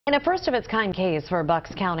In a first-of-its-kind case for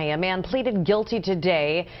Bucks County, a man pleaded guilty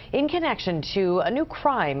today in connection to a new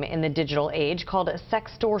crime in the digital age called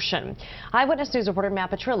sextortion. Eyewitness News reporter Matt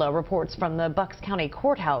Petrillo reports from the Bucks County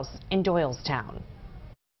Courthouse in Doylestown.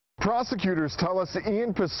 Prosecutors tell us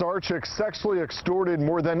Ian Pisarcik sexually extorted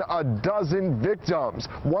more than a dozen victims.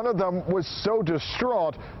 One of them was so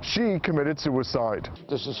distraught, she committed suicide.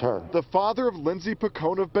 This is her. The father of Lindsay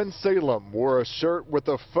Picone of Ben Salem wore a shirt with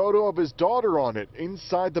a photo of his daughter on it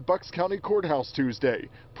inside the Bucks County Courthouse Tuesday.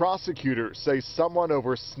 Prosecutors say someone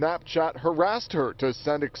over Snapchat harassed her to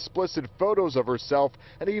send explicit photos of herself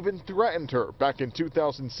and even threatened her back in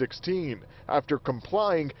 2016. After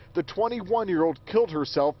complying, the 21-year-old killed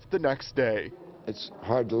herself the next day. It's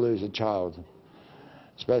hard to lose a child,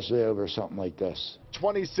 especially over something like this.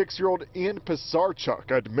 26-year-old Ian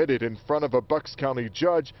Pisarcik admitted in front of a Bucks County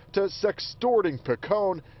judge to sextorting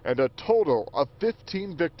Picone and a total of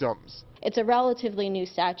 15 victims. It's a relatively new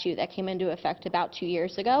statute that came into effect about 2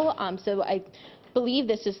 years ago, so I believe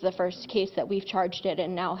this is the first case that we've charged it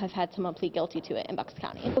and now have had someone plead guilty to it in Bucks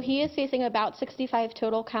County. He is facing about 65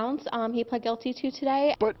 total counts he pled guilty to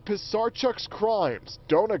today. But Pisarcik's crimes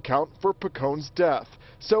don't account for Picone's death,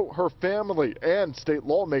 so her family and state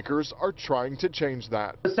lawmakers are trying to change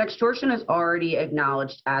that. Sextortion is already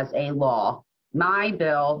acknowledged as a law. My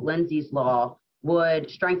bill, Lindsay's law,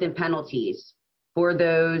 would strengthen penalties for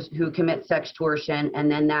those who commit sextortion,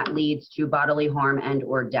 and then that leads to bodily harm and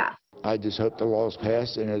or death. I just hope the law is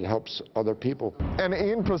passed and it helps other people. And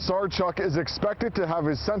Ian Pisarcik is expected to have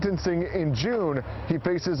his sentencing in June. He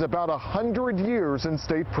faces about 100 years in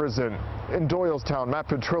state prison. In Doylestown, Matt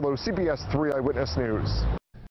Petrillo, CBS 3 Eyewitness News.